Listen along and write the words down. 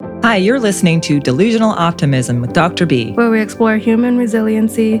Hi, you're listening to Delusional Optimism with Dr. B, where we explore human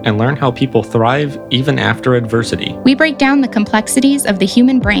resiliency and learn how people thrive even after adversity. We break down the complexities of the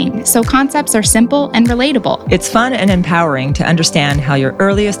human brain so concepts are simple and relatable. It's fun and empowering to understand how your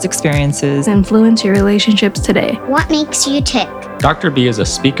earliest experiences influence your relationships today. What makes you tick? Dr. B is a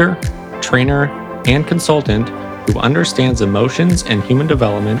speaker, trainer, and consultant who understands emotions and human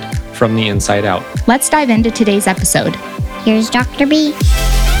development from the inside out. Let's dive into today's episode. Here's Dr. B.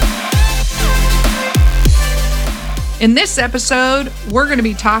 In this episode, we're going to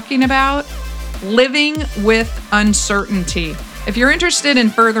be talking about living with uncertainty. If you're interested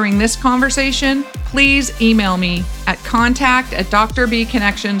in furthering this conversation, please email me at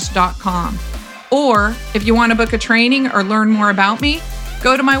contact@drbconnections.com. Or if you want to book a training or learn more about me,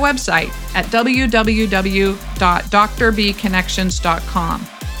 go to my website at www.drbconnections.com.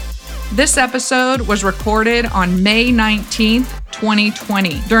 This episode was recorded on May 19th,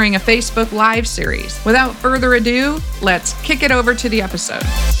 2020 during a Facebook Live series. Without further ado, let's kick it over to the episode.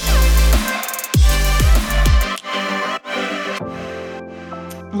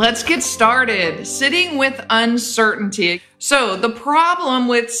 Let's get started. Sitting with uncertainty. So the problem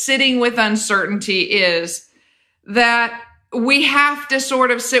with sitting with uncertainty is that we have to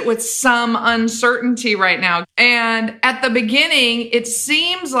sort of sit with some uncertainty right now. And at the beginning, it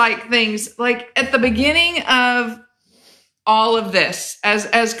seems like things, like at the beginning of all of this, as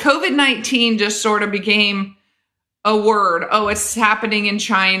COVID-19 just sort of became a word. Oh, it's happening in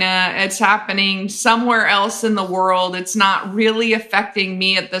China. It's happening somewhere else in the world. It's not really affecting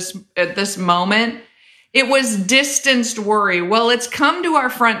me at this moment. It was distanced worry. Well, it's come to our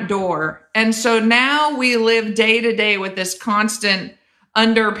front door. And so now we live day to day with this constant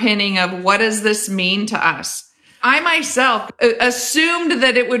underpinning of what does this mean to us? I myself assumed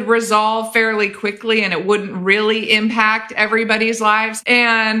that it would resolve fairly quickly and it wouldn't really impact everybody's lives.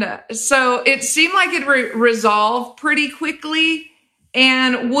 And so it seemed like it resolved pretty quickly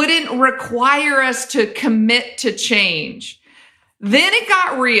and wouldn't require us to commit to change. Then it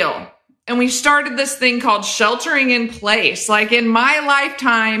got real. And we started this thing called sheltering in place. Like in my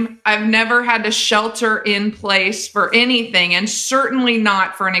lifetime, I've never had to shelter in place for anything, and certainly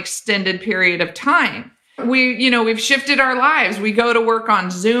not for an extended period of time. We've shifted our lives. We go to work on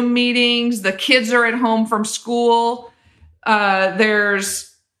Zoom meetings. The kids are at home from school.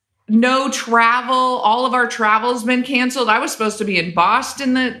 There's no travel. All of our travel has been canceled. I was supposed to be in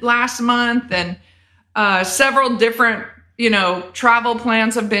Boston the last month, and several different travel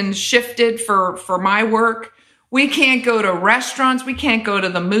plans have been shifted for my work. We can't go to restaurants. We can't go to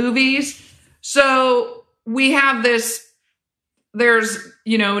the movies. So we have this, there's,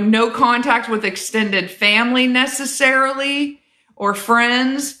 no contact with extended family necessarily or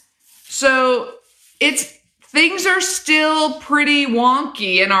friends. So things are still pretty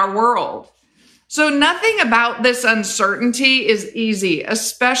wonky in our world. So nothing about this uncertainty is easy,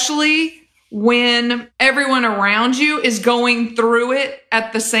 especially when everyone around you is going through it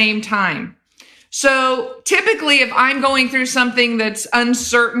at the same time. So typically, if I'm going through something that's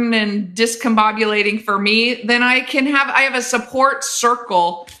uncertain and discombobulating for me, then I have a support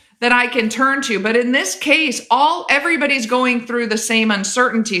circle that I can turn to. But in this case, everybody's going through the same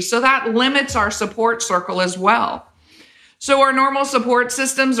uncertainty. So that limits our support circle as well. So our normal support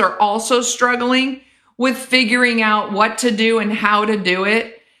systems are also struggling with figuring out what to do and how to do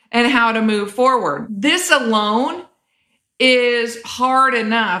it and how to move forward. This alone is hard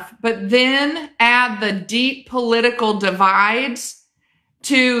enough, but then add the deep political divides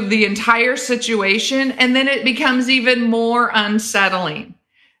to the entire situation, and then it becomes even more unsettling.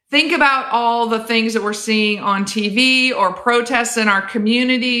 Think about all the things that we're seeing on TV or protests in our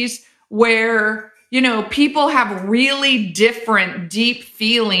communities where, people have really different deep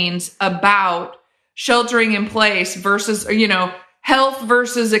feelings about sheltering in place versus, health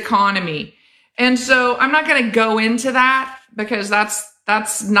versus economy. And so I'm not going to go into that because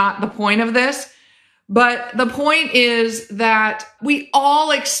that's not the point of this. But the point is that we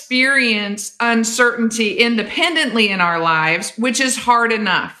all experience uncertainty independently in our lives, which is hard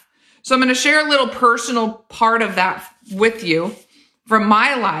enough. So I'm going to share a little personal part of that with you from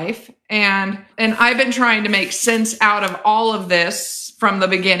my life. And I've been trying to make sense out of all of this from the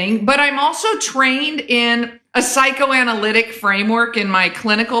beginning, but I'm also trained in a psychoanalytic framework in my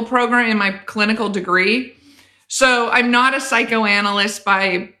clinical program, in my clinical degree. So I'm not a psychoanalyst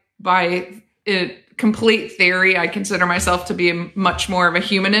by complete theory. I consider myself to be much more of a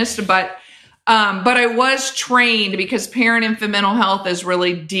humanist, but I was trained because parent-infant mental health is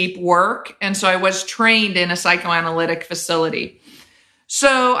really deep work. And so I was trained in a psychoanalytic facility.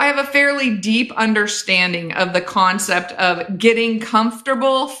 So I have a fairly deep understanding of the concept of getting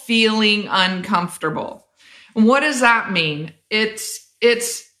comfortable, feeling uncomfortable. And what does that mean? It's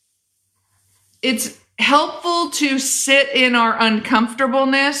helpful to sit in our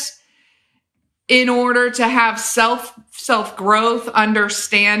uncomfortableness in order to have self growth,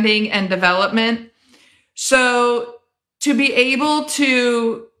 understanding, and development. So to be able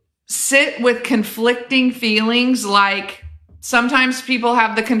to sit with conflicting feelings, like sometimes people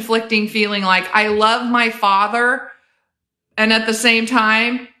have the conflicting feeling like, I love my father, and at the same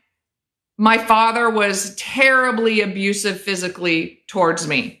time, my father was terribly abusive physically towards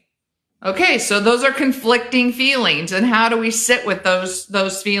me. Okay, so those are conflicting feelings, and how do we sit with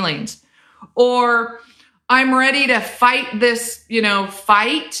those feelings? Or I'm ready to fight this,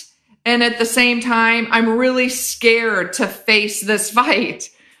 fight, and at the same time, I'm really scared to face this fight.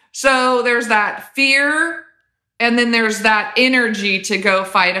 So there's that fear, and then there's that energy to go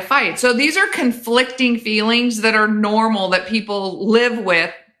fight a fight. So these are conflicting feelings that are normal, that people live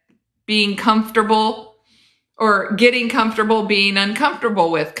with, being comfortable or getting comfortable, being uncomfortable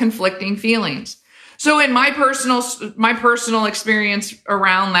with conflicting feelings. So in my personal experience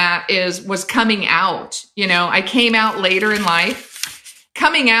around that was coming out. I came out later in life.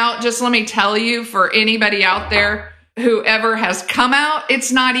 Coming out, just let me tell you, for anybody out there, whoever has come out,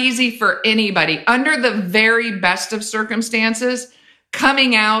 it's not easy for anybody. Under the very best of circumstances,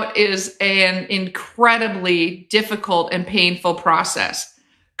 coming out is an incredibly difficult and painful process.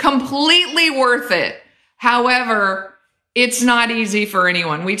 Completely worth it. However, it's not easy for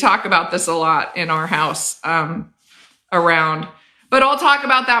anyone. We talk about this a lot in our house around, but I'll talk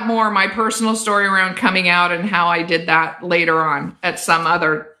about that more, my personal story around coming out and how I did that later on at some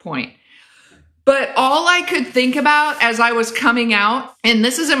other point. But all I could think about as I was coming out, and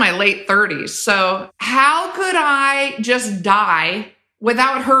this is in my late 30s, so how could I just die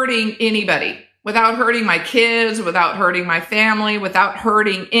without hurting anybody? Without hurting my kids, without hurting my family, without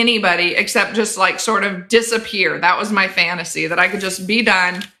hurting anybody, except just like sort of disappear. That was my fantasy, that I could just be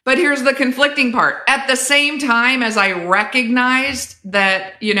done. But here's the conflicting part. At the same time as I recognized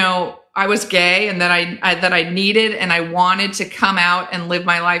that, I was gay and that I needed and I wanted to come out and live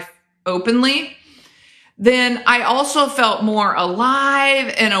my life openly, then I also felt more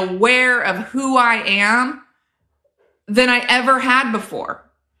alive and aware of who I am than I ever had before.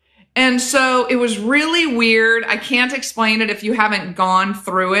 And so it was really weird. I can't explain it if you haven't gone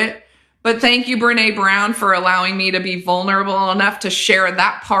through it. But thank you, Brene Brown, for allowing me to be vulnerable enough to share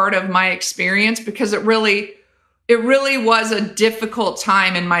that part of my experience, because it really was a difficult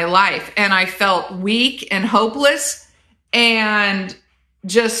time in my life. And I felt weak and hopeless and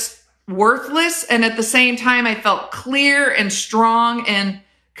just worthless. And at the same time, I felt clear and strong and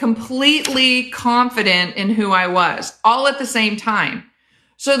completely confident in who I was, all at the same time.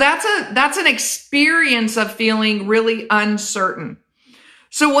 So that's an experience of feeling really uncertain.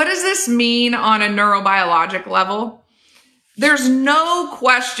 So what does this mean on a neurobiologic level? There's no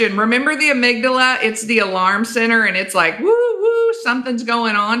question. Remember the amygdala? It's the alarm center, and it's like, woo, woo, something's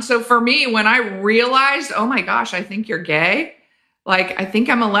going on. So for me, when I realized, oh my gosh, I think you're gay, like I think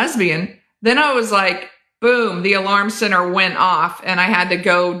I'm a lesbian, then I was like, boom, the alarm center went off, and I had to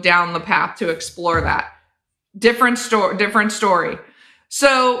go down the path to explore that. Different story.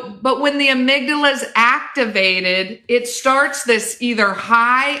 So, but when the amygdala is activated, it starts this either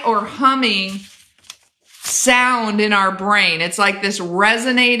high or humming sound in our brain. It's like this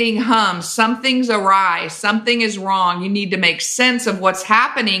resonating hum. Something's awry. Something is wrong. You need to make sense of what's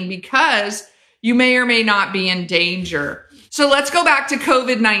happening because you may or may not be in danger. So let's go back to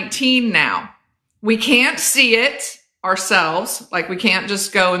COVID-19 now. We can't see it ourselves. Like we can't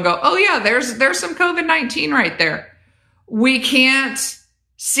just go and go, oh yeah, there's some COVID-19 right there. We can't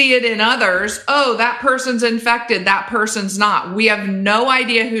see it in others. Oh, that person's infected. That person's not. We have no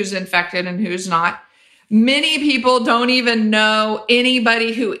idea who's infected and who's not. Many people don't even know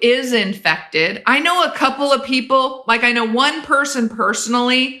anybody who is infected. I know a couple of people, like I know one person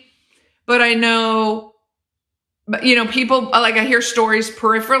personally, but I know, people, like I hear stories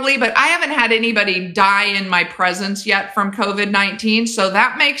peripherally, but I haven't had anybody die in my presence yet from COVID-19. So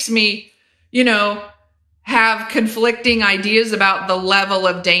that makes me, have conflicting ideas about the level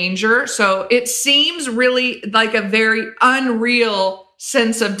of danger. So it seems really like a very unreal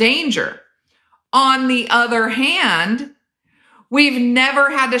sense of danger. On the other hand, we've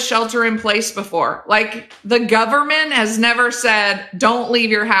never had to shelter in place before. Like the government has never said, don't leave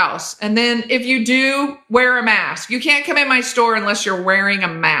your house. And then if you do, wear a mask. You can't come in my store unless you're wearing a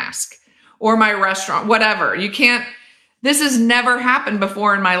mask, or my restaurant, whatever. You can't, this has never happened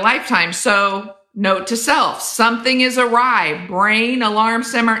before in my lifetime. So note to self, something is awry. Brain alarm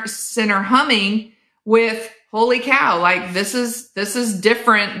center humming with, holy cow, like this is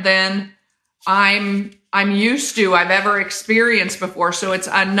different than I'm used to, I've ever experienced before. So it's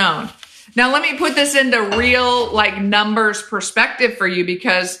unknown. Now, let me put this into real like numbers perspective for you,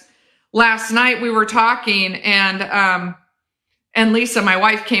 because last night we were talking and Lisa, my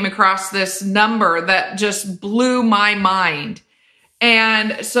wife, came across this number that just blew my mind.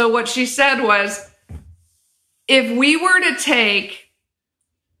 And so what she said was, if we were to take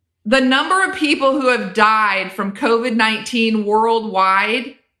the number of people who have died from COVID-19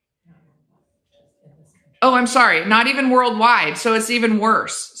 worldwide, oh, I'm sorry, not even worldwide. So it's even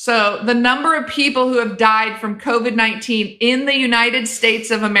worse. So the number of people who have died from COVID-19 in the United States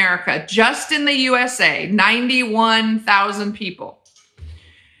of America, just in the USA, 91,000 people.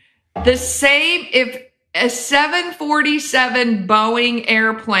 The same, if a 747 Boeing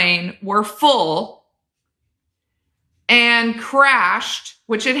airplane were full and crashed,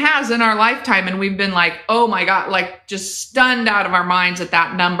 which it has in our lifetime, and we've been like, oh my God, like just stunned out of our minds at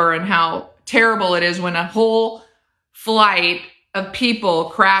that number and how terrible it is when a whole flight of people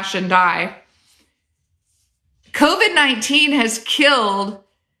crash and die. COVID-19 has killed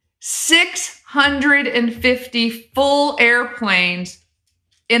 650 full airplanes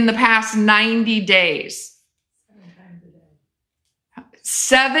in the past 90 days.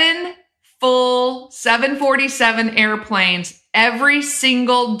 7 full 747 airplanes every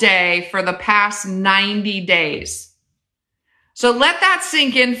single day for the past 90 days. So let that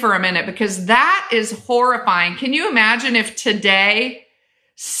sink in for a minute, because that is horrifying. Can you imagine if today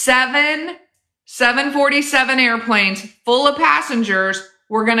 747 airplanes full of passengers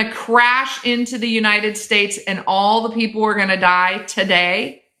were going to crash into the United States and all the people were going to die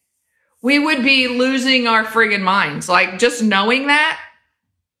today? We would be losing our friggin' minds. Like, just knowing that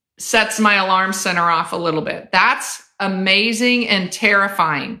sets my alarm center off a little bit. That's amazing and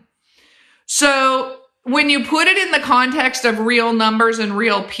terrifying. So when you put it in the context of real numbers and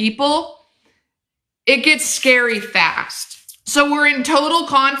real people, it gets scary fast. So we're in total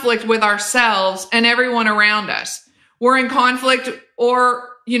conflict with ourselves and everyone around us. We're in conflict, or,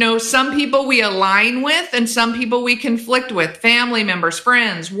 some people we align with and some people we conflict with, family members,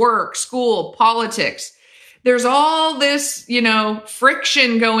 friends, work, school, politics. There's all this,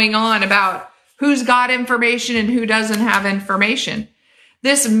 friction going on about who's got information and who doesn't have information.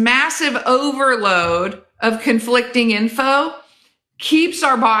 This massive overload of conflicting info keeps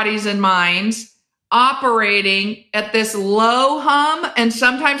our bodies and minds operating at this low hum, and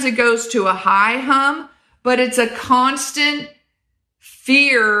sometimes it goes to a high hum, but it's a constant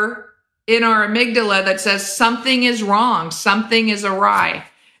fear in our amygdala that says something is wrong, something is awry.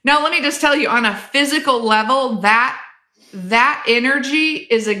 Now, let me just tell you, on a physical level, that energy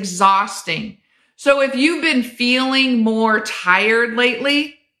is exhausting. So if you've been feeling more tired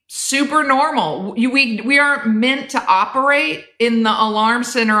lately, super normal. We aren't meant to operate in the alarm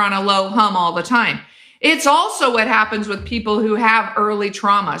center on a low hum all the time. It's also what happens with people who have early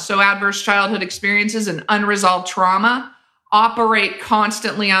trauma. So adverse childhood experiences and unresolved trauma operate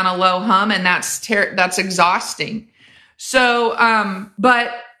constantly on a low hum, and that's exhausting. So,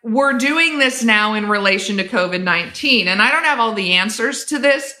 but we're doing this now in relation to COVID-19, and I don't have all the answers to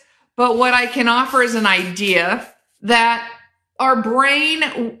this, but what I can offer is an idea that our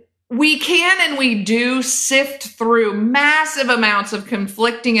brain, we can and we do sift through massive amounts of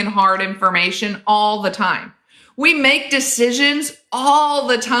conflicting and hard information all the time. We make decisions all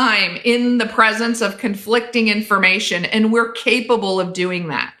the time in the presence of conflicting information, and we're capable of doing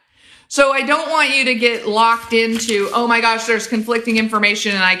that. So I don't want you to get locked into, oh my gosh, there's conflicting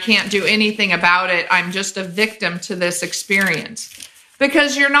information and I can't do anything about it. I'm just a victim to this experience.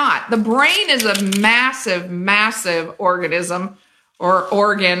 Because you're not. The brain is a massive, massive organism, or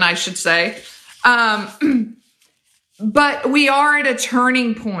organ, I should say. But we are at a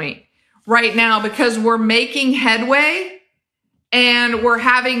turning point right now because we're making headway and we're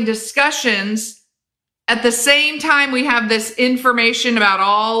having discussions. At the same time, we have this information about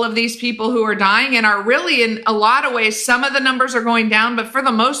all of these people who are dying and are really, in a lot of ways, some of the numbers are going down, but for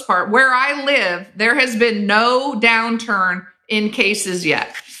the most part, where I live, there has been no downturn in cases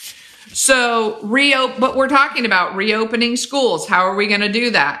yet. So but we're talking about reopening schools. How are we going to do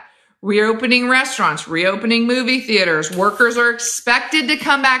that? Reopening restaurants, reopening movie theaters. Workers are expected to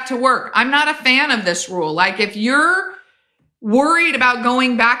come back to work. I'm not a fan of this rule. Like, if you're worried about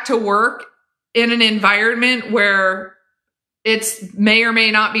going back to work in an environment where it's may or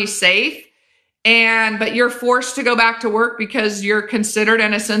may not be safe, but you're forced to go back to work because you're considered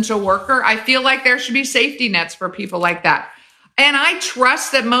an essential worker, I feel like there should be safety nets for people like that. And I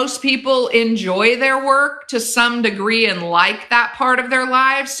trust that most people enjoy their work to some degree and like that part of their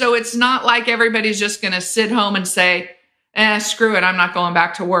lives. So it's not like everybody's just going to sit home and say, screw it, I'm not going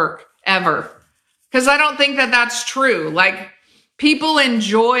back to work ever. Because I don't think that that's true. Like, people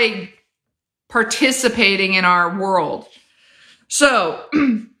enjoy participating in our world. So,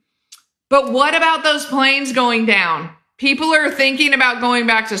 but what about those planes going down? People are thinking about going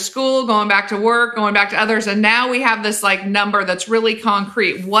back to school, going back to work, going back to others. And now we have this like number that's really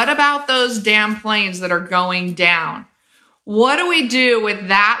concrete. What about those damn planes that are going down? What do we do with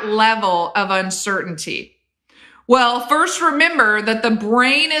that level of uncertainty? Well, first remember that the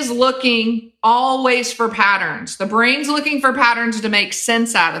brain is looking always for patterns. The brain's looking for patterns to make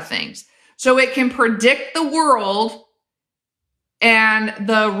sense out of things. So it can predict the world and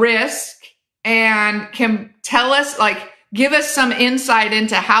the risk and can tell us, like, give us some insight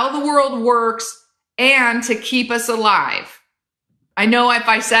into how the world works and to keep us alive. I know if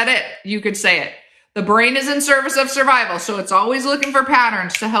I said it, you could say it. The brain is in service of survival, so it's always looking for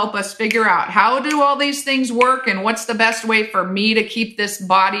patterns to help us figure out how do all these things work and what's the best way for me to keep this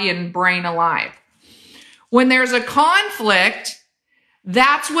body and brain alive. When there's a conflict,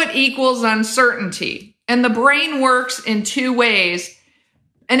 that's what equals uncertainty. And the brain works in two ways.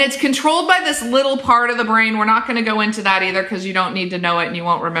 And it's controlled by this little part of the brain. We're not going to go into that either because you don't need to know it and you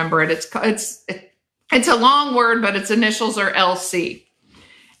won't remember it. It's a long word, but its initials are LC.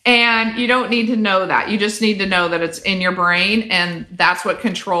 And you don't need to know that. You just need to know that it's in your brain, and that's what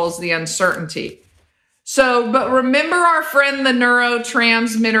controls the uncertainty. So, but remember our friend, the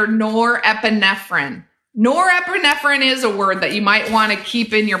neurotransmitter norepinephrine. Norepinephrine is a word that you might want to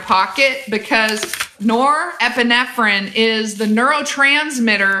keep in your pocket because norepinephrine is the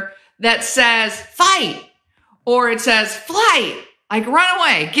neurotransmitter that says fight, or it says flight, like run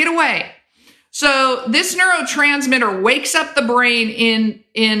away, get away. So this neurotransmitter wakes up the brain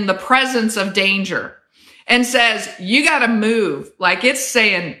in the presence of danger and says, you got to move. Like, it's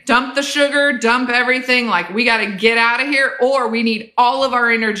saying, dump the sugar, dump everything. Like, we got to get out of here, or we need all of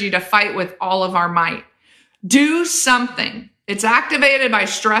our energy to fight with all of our might. Do something. It's activated by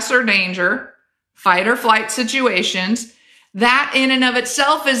stress or danger, fight or flight situations. That in and of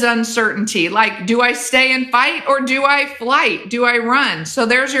itself is uncertainty. Like, do I stay and fight or do I flight? Do I run? So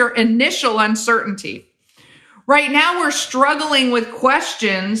there's your initial uncertainty. Right now we're struggling with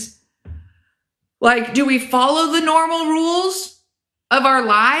questions like, do we follow the normal rules of our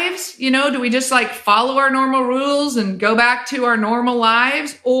lives? You know, do we just like follow our normal rules and go back to our normal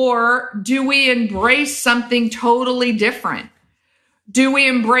lives? Or do we embrace something totally different? Do we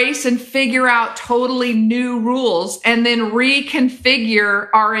embrace and figure out totally new rules and then reconfigure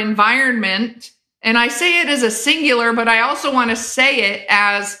our environment? And I say it as a singular, but I also want to say it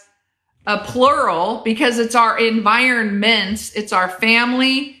as a plural because it's our environments, it's our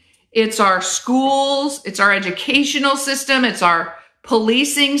family, it's our schools, it's our educational system, it's our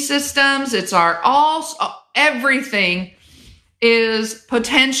policing systems, it's our everything is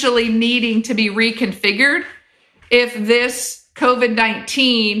potentially needing to be reconfigured if this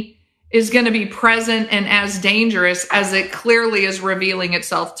COVID-19 is going to be present and as dangerous as it clearly is revealing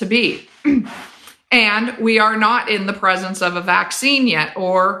itself to be. And we are not in the presence of a vaccine yet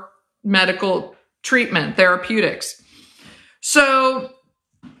or medical treatment, therapeutics. So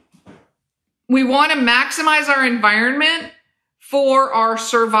we want to maximize our environment for our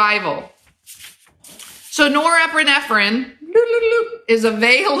survival. So norepinephrine is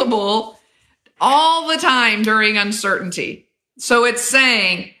available all the time during uncertainty. So it's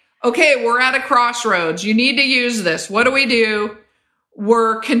saying, okay, we're at a crossroads. You need to use this. What do?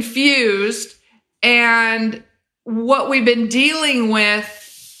 We're confused. And what we've been dealing with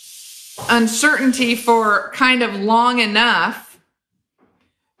uncertainty for kind of long enough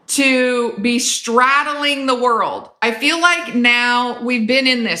to be straddling the world. I feel like now we've been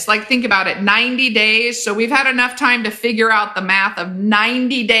in this, like, think about it, 90 days. So we've had enough time to figure out the math of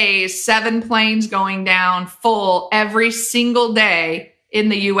 90 days, 7 planes going down full every single day in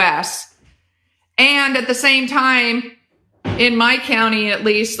the US. And at the same time, in my county, at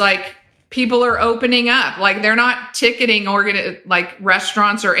least, like, people are opening up. Like, they're not ticketing like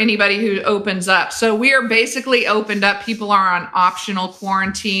restaurants or anybody who opens up. So we are basically opened up. People are on optional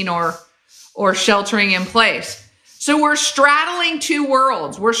quarantine or sheltering in place. So we're straddling two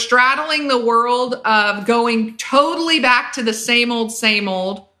worlds. We're straddling the world of going totally back to the same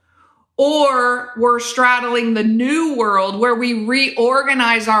old, or we're straddling the new world where we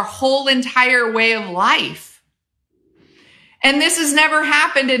reorganize our whole entire way of life. And this has never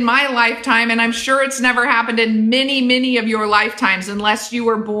happened in my lifetime, and I'm sure it's never happened in many, many of your lifetimes unless you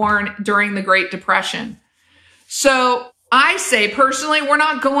were born during the Great Depression. So I say personally, we're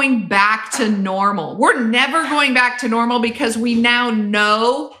not going back to normal. We're never going back to normal because we now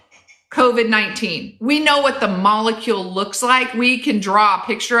know COVID-19. We know what the molecule looks like. We can draw a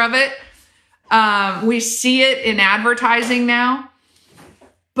picture of it. We see it in advertising now,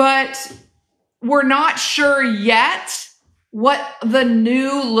 but we're not sure yet what the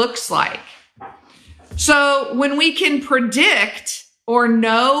new looks like. So when we can predict or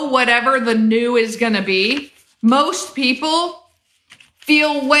know whatever the new is going to be, most people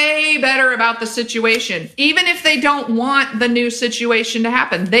feel way better about the situation, even if they don't want the new situation to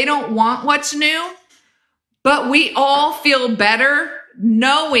happen. They don't want what's new, but we all feel better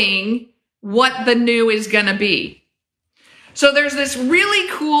knowing what the new is going to be. So there's this really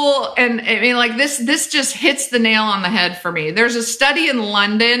cool, and I mean, like this just hits the nail on the head for me. There's a study in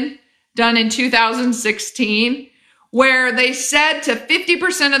London done in 2016 where they said to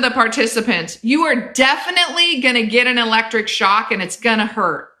 50% of the participants, you are definitely going to get an electric shock and it's going to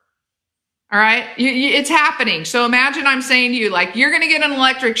hurt. All right. It's happening. So imagine I'm saying to you, like, you're going to get an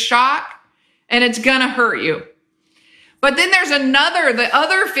electric shock and it's going to hurt you. But then there's the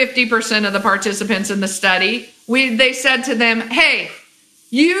other 50% of the participants in the study, they said to them, hey,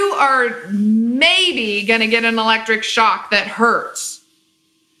 you are maybe going to get an electric shock that hurts.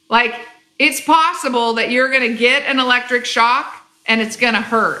 Like, it's possible that you're going to get an electric shock and it's going to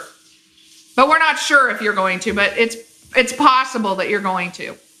hurt. But we're not sure if you're going to, but it's possible that you're going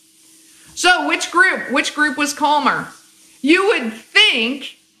to. So which group was calmer? You would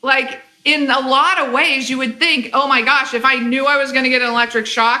think, like, in a lot of ways, you would think, oh my gosh, if I knew I was going to get an electric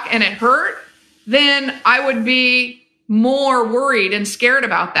shock and it hurt, then I would be more worried and scared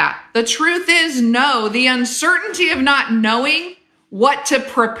about that. The truth is, no, the uncertainty of not knowing what to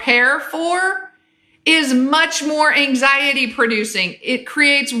prepare for is much more anxiety producing. It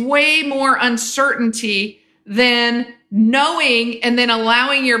creates way more uncertainty than knowing and then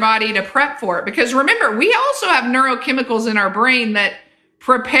allowing your body to prep for it. Because remember, we also have neurochemicals in our brain that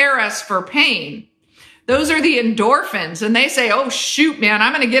prepare us for pain. Those are the endorphins. And they say, oh, shoot, man,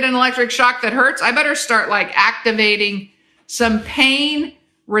 I'm going to get an electric shock that hurts. I better start like activating some pain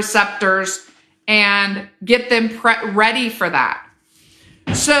receptors and get them ready for that.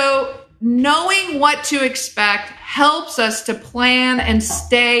 So knowing what to expect helps us to plan and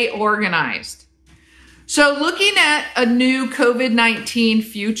stay organized. So looking at a new COVID-19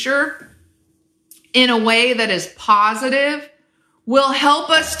 future in a way that is positive will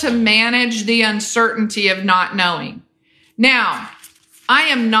help us to manage the uncertainty of not knowing. Now, I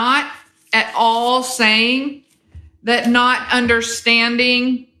am not at all saying that not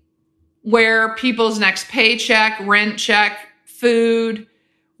understanding where people's next paycheck, rent check, food,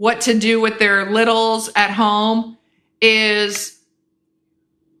 what to do with their littles at home is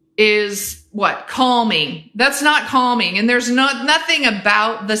what? Calming. That's not calming. And there's nothing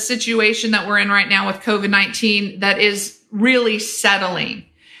about the situation that we're in right now with COVID-19 that is really settling.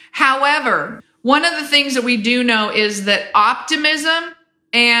 However, one of the things that we do know is that optimism,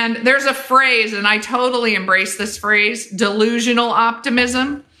 and there's a phrase, and I totally embrace this phrase, delusional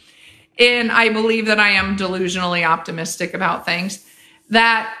optimism. And I believe that I am delusionally optimistic about things,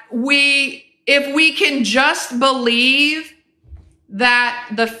 that if we can just believe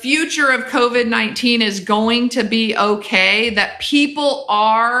that the future of COVID-19 is going to be okay, that people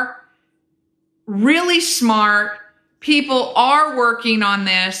are really smart, people are working on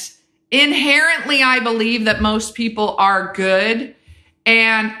this. Inherently, I believe that most people are good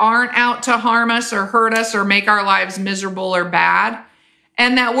and aren't out to harm us or hurt us or make our lives miserable or bad.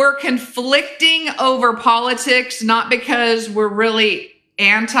 And that we're conflicting over politics, not because we're really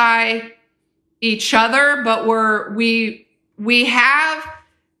anti each other, but we're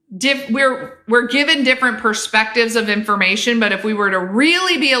given different perspectives of information. But if we were to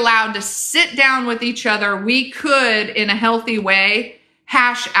really be allowed to sit down with each other, we could, in a healthy way,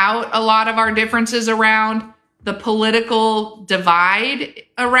 hash out a lot of our differences around the political divide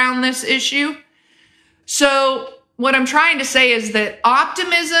around this issue. So what I'm trying to say is that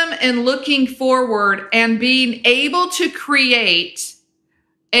optimism and looking forward and being able to create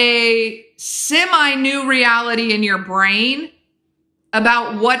a semi-new reality in your brain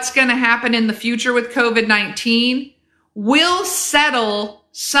about what's going to happen in the future with COVID-19 will settle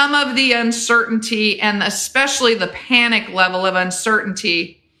some of the uncertainty and especially the panic level of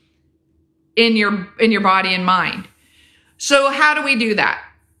uncertainty in your body and mind. So how do we do that?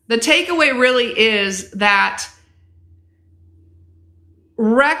 The takeaway really is that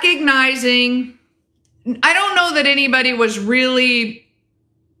recognizing, I don't know that anybody was really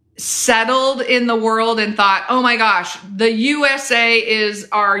settled in the world and thought, oh my gosh, the USA is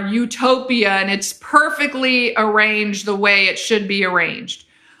our utopia and it's perfectly arranged the way it should be arranged.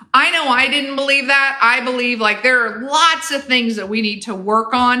 I know I didn't believe that. I believe like there are lots of things that we need to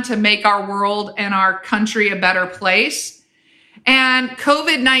work on to make our world and our country a better place. And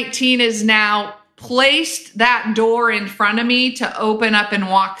COVID-19 has now placed that door in front of me to open up and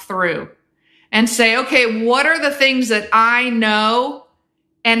walk through and say, okay, what are the things that I know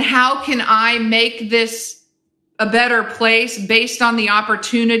and how can I make this a better place based on the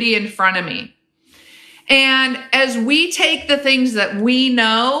opportunity in front of me? And as we take the things that we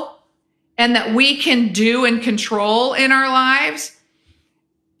know and that we can do and control in our lives,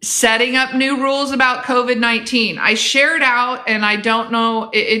 setting up new rules about COVID-19. I shared out, and I don't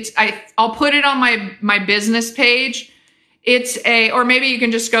know, I'll put it on my business page. Or maybe you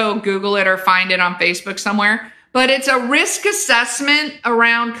can just go Google it or find it on Facebook somewhere. But it's a risk assessment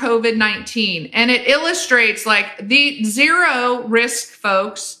around COVID-19. And it illustrates like the zero risk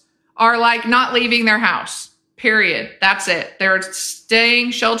folks are like not leaving their house, period. That's it. They're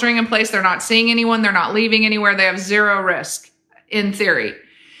staying, sheltering in place. They're not seeing anyone. They're not leaving anywhere. They have zero risk in theory.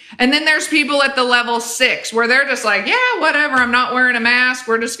 And then there's people at the level 6 where they're just like, yeah, whatever. I'm not wearing a mask.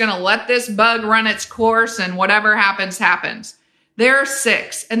 We're just going to let this bug run its course and whatever happens, happens. There are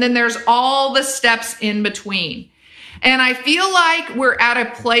 6. And then there's all the steps in between. And I feel like we're at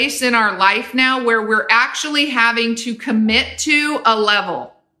a place in our life now where we're actually having to commit to a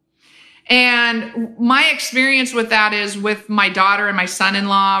level. And my experience with that is with my daughter and my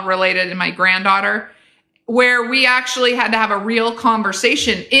son-in-law related and my granddaughter, where we actually had to have a real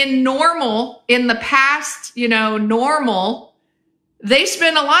conversation. In the past, normal, they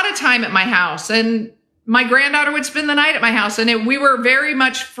spend a lot of time at my house and my granddaughter would spend the night at my house and we were very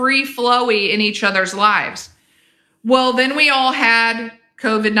much free flowy in each other's lives. Well, then we all had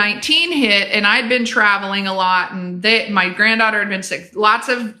COVID-19 hit and I'd been traveling a lot and my granddaughter had been sick, lots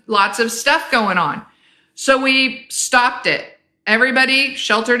of stuff going on. So we stopped it. Everybody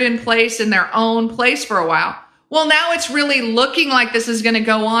sheltered in place in their own place for a while. Well, now it's really looking like this is going to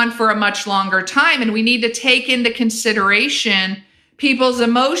go on for a much longer time. And we need to take into consideration people's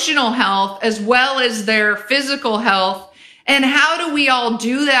emotional health as well as their physical health. And how do we all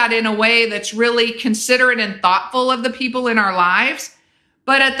do that in a way that's really considerate and thoughtful of the people in our lives?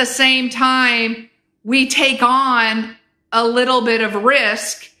 But at the same time, we take on a little bit of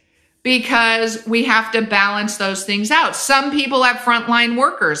risk because we have to balance those things out. Some people have frontline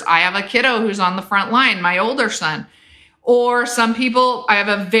workers. I have a kiddo who's on the front line, my older son. Or some people, I have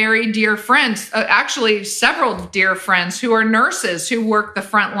a very dear friend, actually several dear friends who are nurses who work the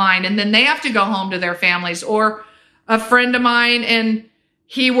front line and then they have to go home to their families. Or a friend of mine and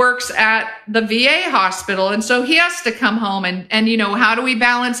he works at the VA hospital. And so he has to come home and how do we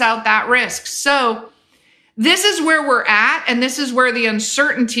balance out that risk? So this is where we're at. And this is where the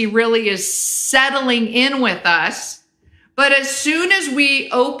uncertainty really is settling in with us. But as soon as we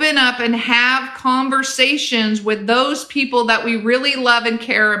open up and have conversations with those people that we really love and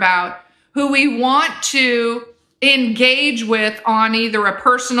care about, who we want to engage with on either a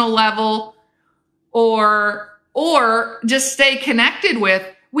personal level or just stay connected with,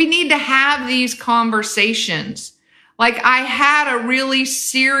 we need to have these conversations. Like I had a really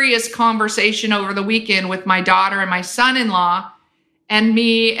serious conversation over the weekend with my daughter and my son-in-law and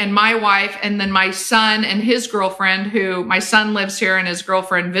me and my wife and then my son and his girlfriend, who my son lives here and his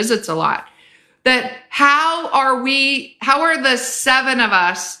girlfriend visits a lot. That how are the 7 of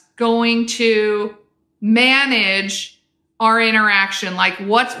us going to manage our interaction? Like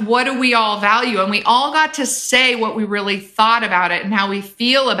what do we all value? And we all got to say what we really thought about it and how we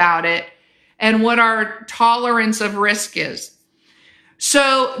feel about it and what our tolerance of risk is.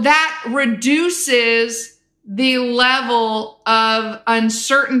 So that reduces the level of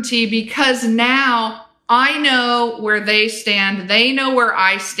uncertainty because now I know where they stand, they know where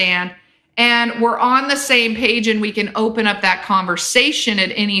I stand, and we're on the same page and we can open up that conversation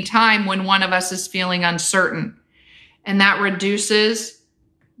at any time when one of us is feeling uncertain. And that reduces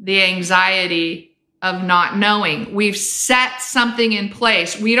the anxiety of not knowing. We've set something in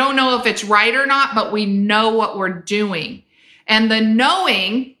place. We don't know if it's right or not, but we know what we're doing. And the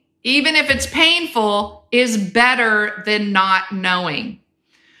knowing, even if it's painful, is better than not knowing.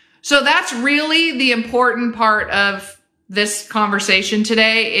 So that's really the important part of this conversation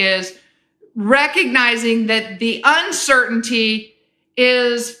today, is recognizing that the uncertainty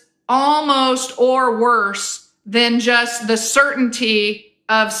is almost or worse than just the certainty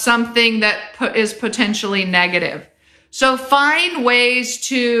of something that is potentially negative. So find ways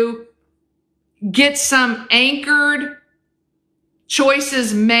to get some anchored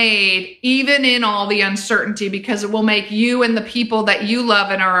choices made, even in all the uncertainty, because it will make you and the people that you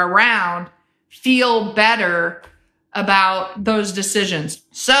love and are around feel better about those decisions.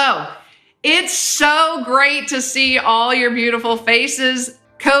 So it's so great to see all your beautiful faces.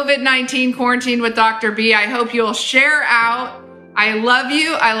 COVID-19 Quarantine with Dr. B. I hope you'll share out. I love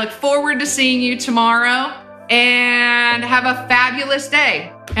you. I look forward to seeing you tomorrow, and have a fabulous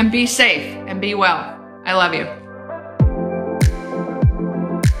day, and be safe and be well. I love you.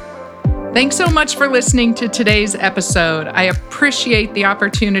 Thanks so much for listening to today's episode. I appreciate the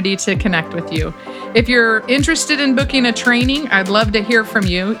opportunity to connect with you. If you're interested in booking a training, I'd love to hear from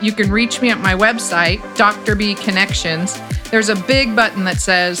you. You can reach me at my website, Dr. B Connections. There's a big button that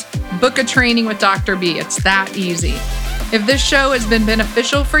says, book a training with Dr. B. It's that easy. If this show has been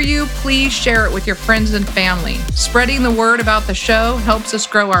beneficial for you, please share it with your friends and family. Spreading the word about the show helps us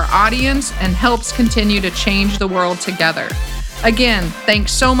grow our audience and helps continue to change the world together. Again,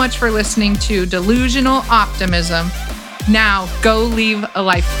 thanks so much for listening to Delusional Optimism. Now, go leave a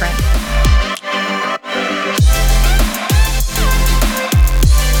life print.